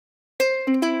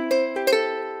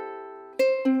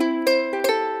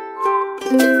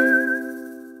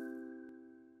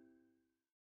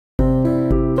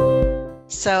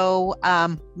So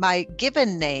my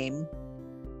given name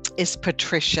is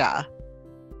Patricia,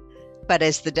 but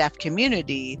as the deaf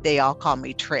community, they all call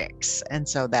me Trix. And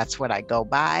so that's what I go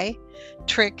by.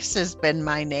 Trix has been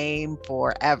my name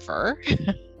forever.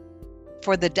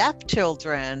 For the deaf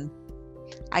children,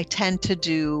 I tend to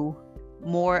do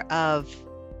more of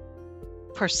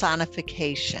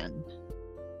personification.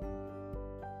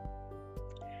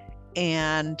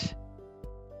 And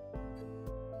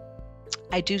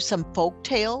I do some folk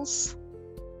tales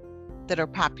that are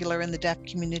popular in the deaf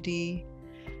community,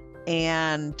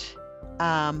 and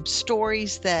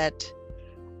stories that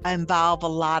involve a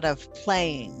lot of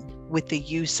playing with the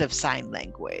use of sign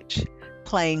language,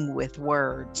 playing with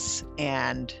words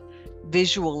and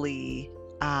visually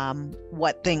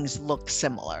what things look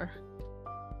similar.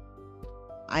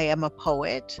 I am a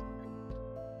poet.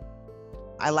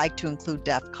 I like to include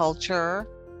deaf culture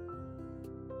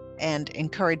and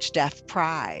encourage deaf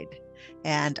pride.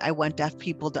 And I want deaf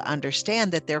people to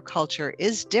understand that their culture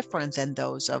is different than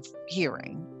those of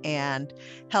hearing, and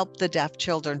help the deaf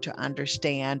children to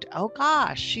understand, oh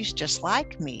gosh, she's just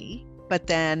like me. But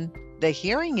then the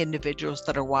hearing individuals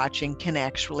that are watching can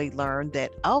actually learn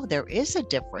that, oh, there is a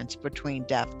difference between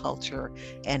deaf culture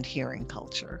and hearing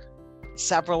culture.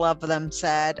 Several of them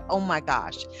said, oh my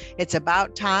gosh, it's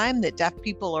about time that deaf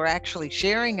people are actually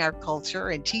sharing our culture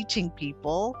and teaching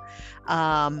people.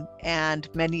 And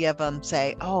many of them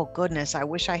say, oh goodness, I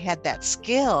wish I had that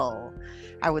skill.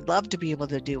 I would love to be able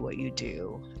to do what you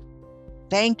do.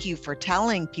 Thank you for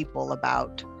telling people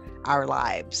about our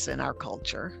lives and our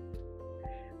culture.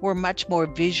 We're much more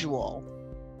visual.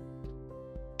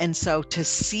 And so to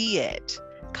see it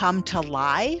come to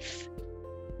life,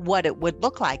 what it would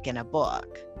look like in a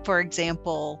book. For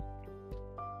example,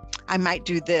 I might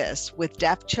do this with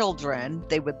deaf children.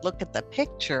 They would look at the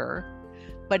picture,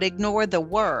 but ignore the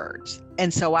words.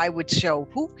 And so I would show,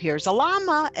 ooh, here's a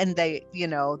llama. And they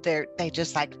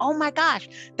just like, oh my gosh,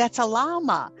 that's a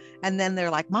llama. And then they're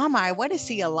like, Mama, I want to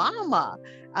see a llama.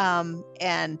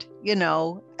 And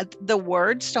the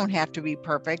words don't have to be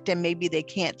perfect, and maybe they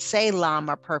can't say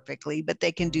llama perfectly, but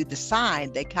they can do the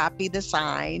sign. They copy the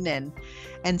sign.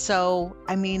 And so,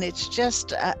 I mean, it's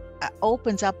just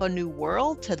opens up a new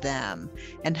world to them,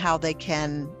 and how they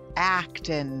can act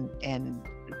and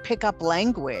pick up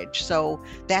language. So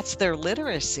that's their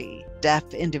literacy.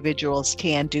 Deaf individuals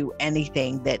can do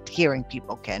anything that hearing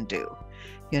people can do.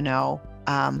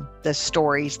 The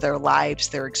stories, their lives,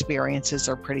 their experiences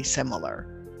are pretty similar.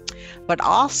 But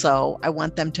also, I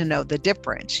want them to know the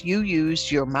difference. You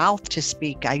used your mouth to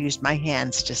speak. I used my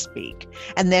hands to speak.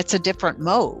 And that's a different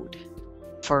mode.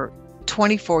 For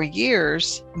 24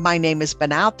 years, my name has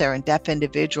been out there, and deaf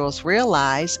individuals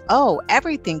realize, oh,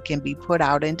 everything can be put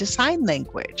out into sign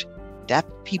language. Deaf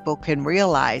people can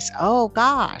realize, oh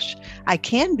gosh, I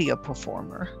can be a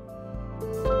performer.